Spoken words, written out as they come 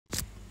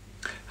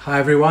Hi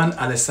everyone,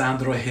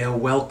 Alessandro here.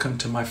 Welcome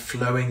to my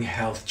Flowing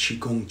Health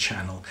Qigong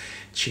channel.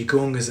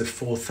 Qigong is a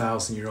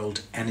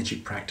 4,000-year-old energy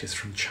practice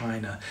from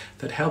China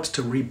that helps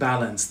to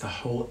rebalance the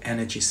whole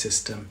energy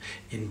system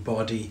in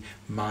body,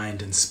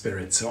 mind and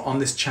spirit. So on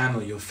this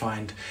channel you'll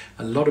find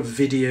a lot of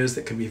videos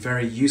that can be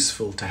very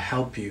useful to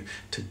help you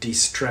to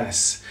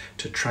de-stress,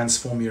 to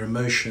transform your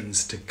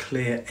emotions, to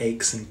clear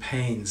aches and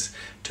pains,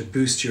 to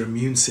boost your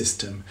immune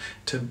system,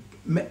 to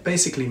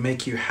basically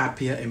make you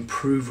happier,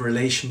 improve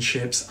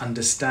relationships,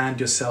 understand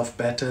yourself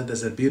better.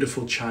 There's a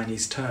beautiful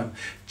Chinese term,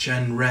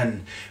 Zhen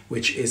Ren,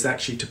 which is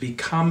actually to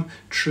become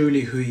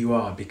truly who you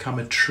are, become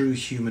a true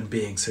human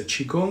being. So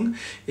Qigong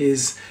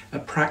is a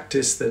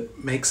practice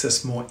that makes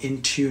us more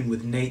in tune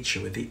with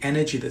nature, with the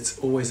energy that's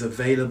always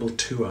available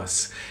to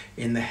us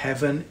in the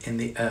heaven, in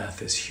the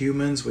earth. As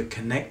humans, we're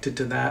connected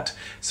to that.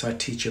 So I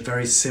teach a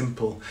very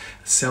simple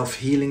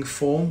self-healing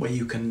form where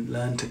you can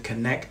learn to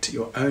connect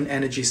your own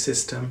energy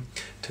system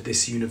to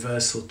this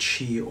universal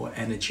Qi or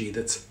energy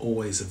that's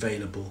always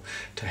available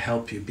to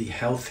help you be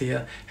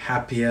healthier,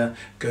 happier,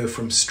 go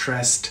from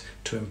stressed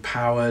to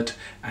empowered,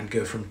 and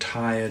go from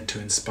tired to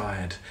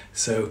inspired.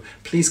 So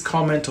please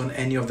comment on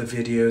any of the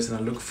videos and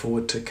I look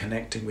forward to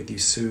connecting with you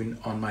soon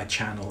on my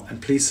channel.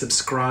 And please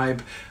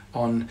subscribe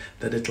on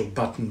the little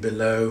button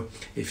below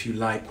if you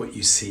like what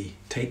you see.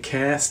 Take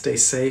care, stay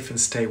safe and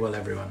stay well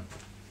everyone.